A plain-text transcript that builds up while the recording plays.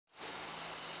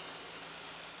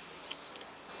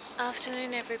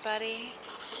Afternoon, everybody.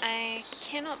 I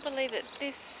cannot believe it.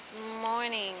 This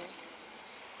morning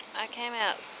I came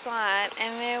outside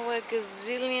and there were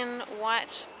gazillion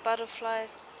white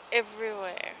butterflies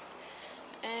everywhere.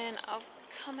 And I've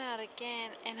come out again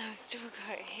and I've still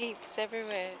got heaps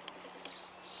everywhere.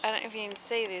 I don't know if you can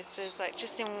see this. There's like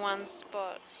just in one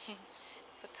spot.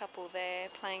 There's a couple there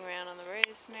playing around on the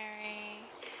rosemary.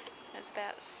 There's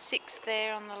about 6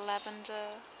 there on the lavender.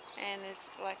 And there's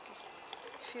like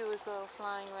few as well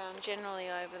flying around generally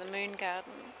over the moon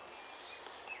garden.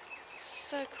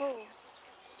 So cool.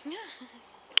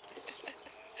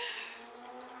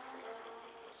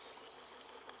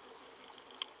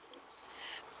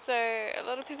 So a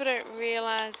lot of people don't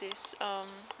realise this.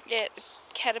 Yeah,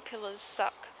 caterpillars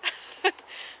suck.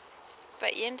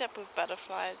 But you end up with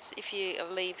butterflies if you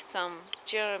leave some,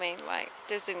 do you know what I mean? Like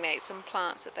designate some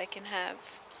plants that they can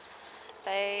have.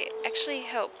 They actually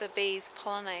help the bees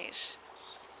pollinate.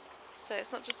 So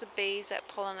it's not just the bees that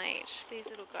pollinate, these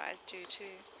little guys do too.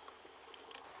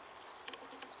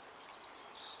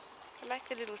 I like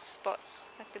the little spots,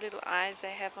 like the little eyes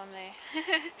they have on there.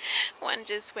 One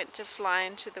just went to fly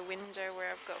into the window where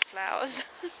I've got flowers.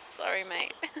 Sorry,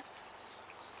 mate.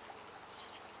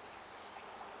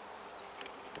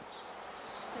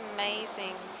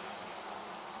 Amazing.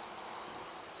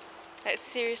 Like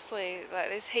seriously, like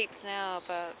there's heaps now,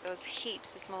 but there was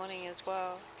heaps this morning as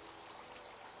well.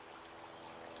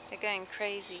 They're going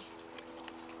crazy.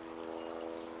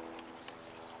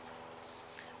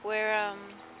 We're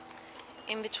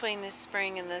in between the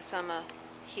spring and the summer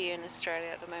here in Australia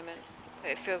at the moment.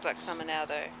 It feels like summer now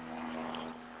though.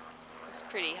 It's a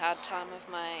pretty hard time of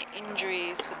my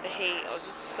injuries with the heat. I was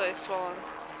just so swollen.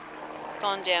 It's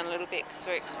gone down a little bit because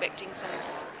we're expecting some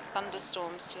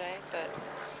thunderstorms today, but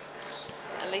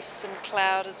at least some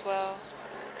cloud as well.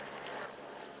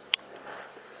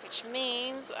 Which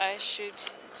means I should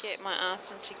get my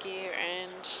ass into gear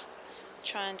and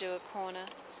try and do a corner.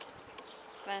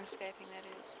 Landscaping, that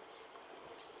is.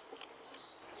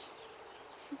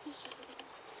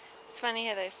 It's funny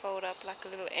how they fold up like a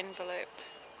little envelope.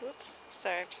 Whoops,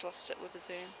 sorry, I've just lost it with the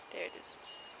zoom. There it is.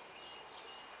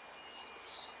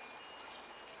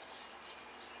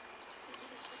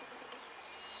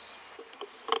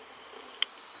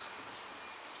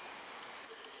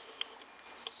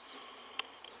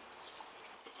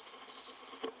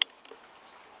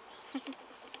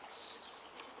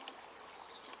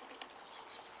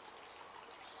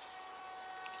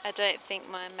 I don't think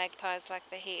my magpies like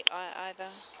the heat either.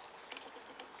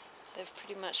 They've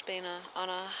pretty much been on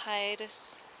a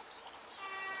hiatus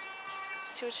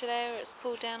till today where it's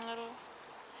cooled down a little.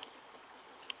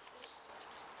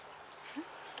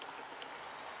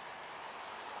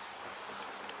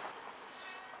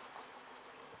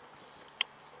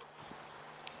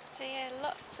 So yeah,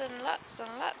 lots and lots and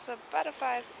lots of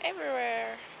butterflies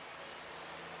everywhere.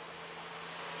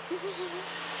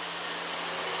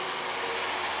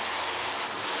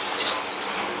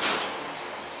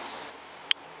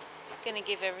 Gonna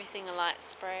give everything a light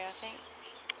spray, I think.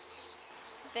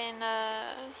 Then,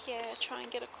 yeah, try and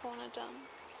get a corner done.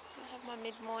 I'll have my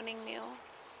mid-morning meal.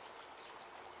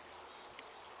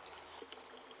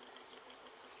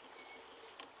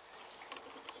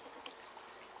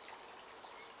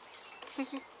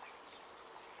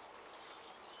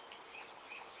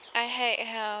 I hate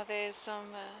how there's some,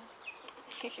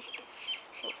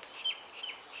 oops,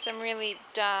 some really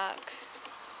dark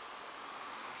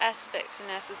aspects in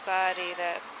our society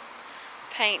that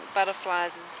paint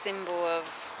butterflies as a symbol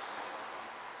of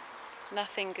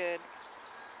nothing good.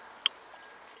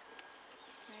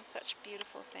 They're such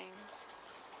beautiful things.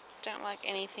 Don't like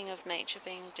anything of nature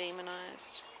being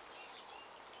demonized,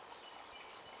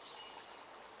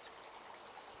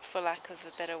 for lack of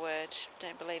a better word.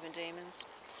 Don't believe in demons.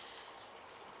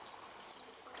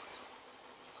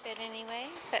 But anyway,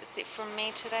 that's it from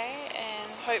me today,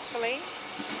 and hopefully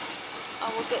I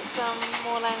will get some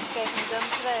more landscaping done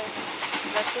today.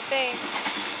 Blessed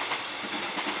be.